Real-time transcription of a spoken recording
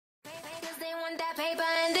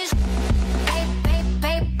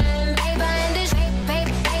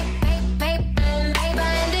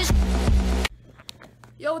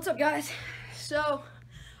Yo, what's up, guys? So,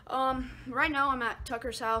 right now I'm at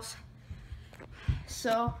Tucker's house.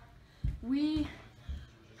 So, we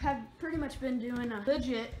have pretty much been doing a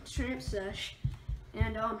legit tramp sesh,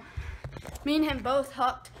 and me and him both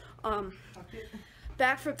hucked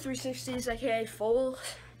backflip 360s, aka folds,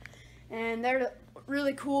 and they're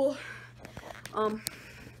really cool. I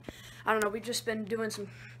don't know, we've just been doing some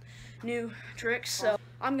new tricks, so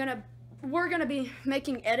we're gonna be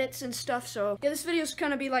making edits and stuff. So yeah, this video is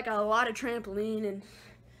gonna be like a lot of trampoline and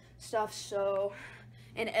stuff, so,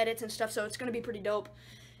 and edits and stuff, so it's gonna be pretty dope.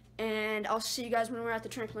 And I'll see you guys when we're at the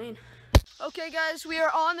trampoline. Okay guys, we are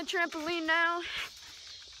on the trampoline now,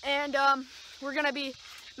 and we're gonna be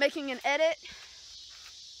making an edit.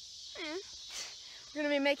 We're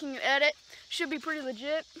gonna be making an edit. Should be pretty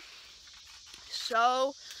legit.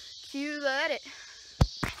 So cue the edit.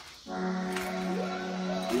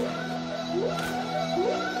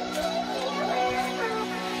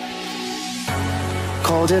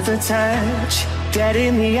 Cold at the touch, dead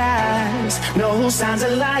in the eyes, no signs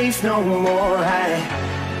of life no more.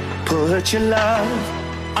 I put your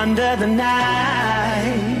love under the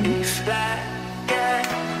knife.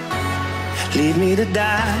 Leave me to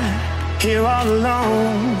die here all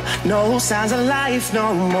alone. No signs of life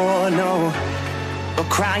no more, no. A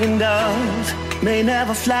crying dove may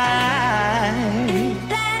never fly.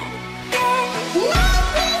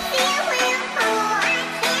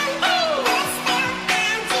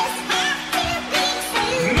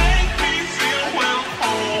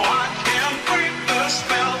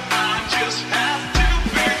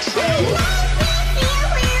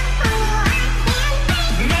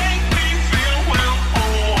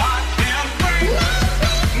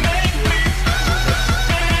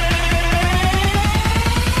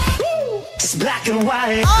 Black and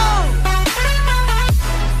white. Yeah.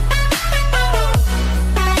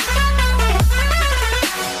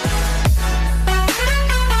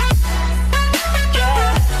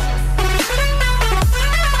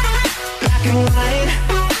 Black and white.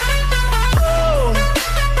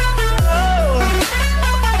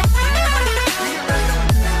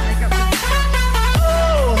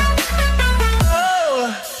 Oh.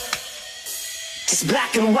 It's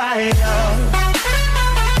black and white.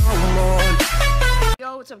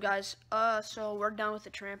 Yo, what's up, guys? So we're done with the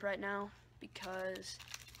tramp right now because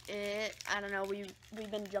I don't know, we've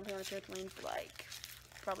been jumping on the trampoline for like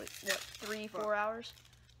probably what, 3-4 hours.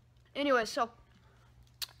 Anyway, so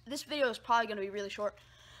this video is probably gonna be really short.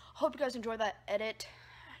 Hope you guys enjoy that edit.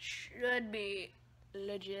 Should be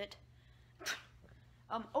legit.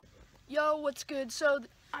 Yo, what's good? So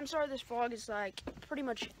I'm sorry this vlog is like pretty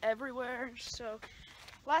much everywhere. So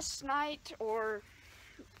last night or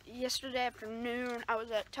yesterday afternoon, I was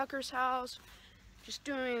at Tucker's house, just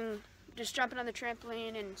jumping on the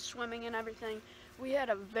trampoline and swimming and everything. We had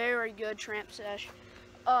a very good tramp sesh.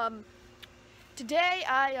 Today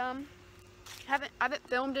I haven't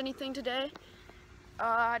filmed anything today.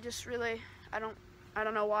 I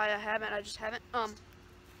don't know why I haven't. I just haven't.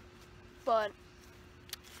 But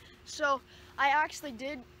so I actually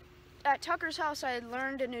did at Tucker's house. I had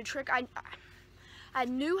learned a new trick. I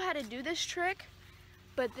knew how to do this trick,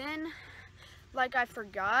 but then, like, I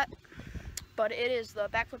forgot. But it is the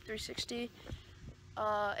backflip 360,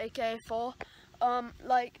 aka full.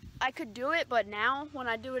 Like, I could do it, but now when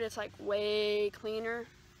I do it, it's like way cleaner.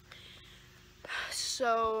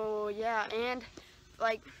 So yeah, and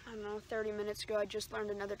like, I don't know, 30 minutes ago, I just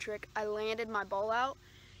learned another trick. I landed my ball out.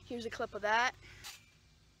 Here's a clip of that.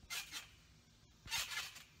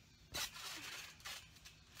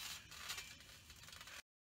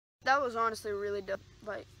 That was honestly really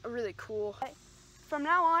really cool. From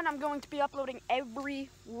now on, I'm going to be uploading every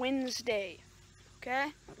Wednesday,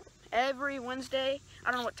 okay? Every Wednesday.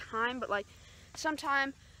 I don't know what time, but like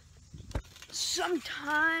sometime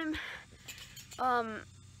on a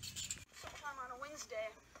Wednesday.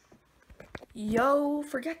 Yo,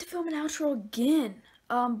 forgot to film an outro again.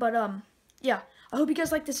 Yeah, I hope you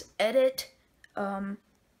guys like this edit.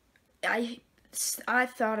 I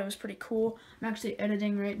thought it was pretty cool. I'm actually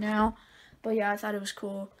editing right now, but yeah, I thought it was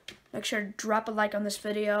cool. Make sure to drop a like on this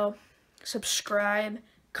video, subscribe,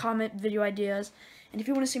 comment video ideas, and if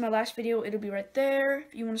you want to see my last video, it'll be right there.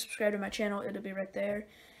 If you want to subscribe to my channel, it'll be right there.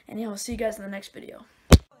 And yeah, I'll see you guys in the next video.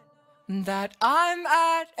 That I'm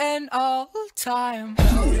at an all-time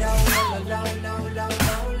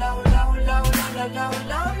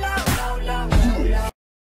low.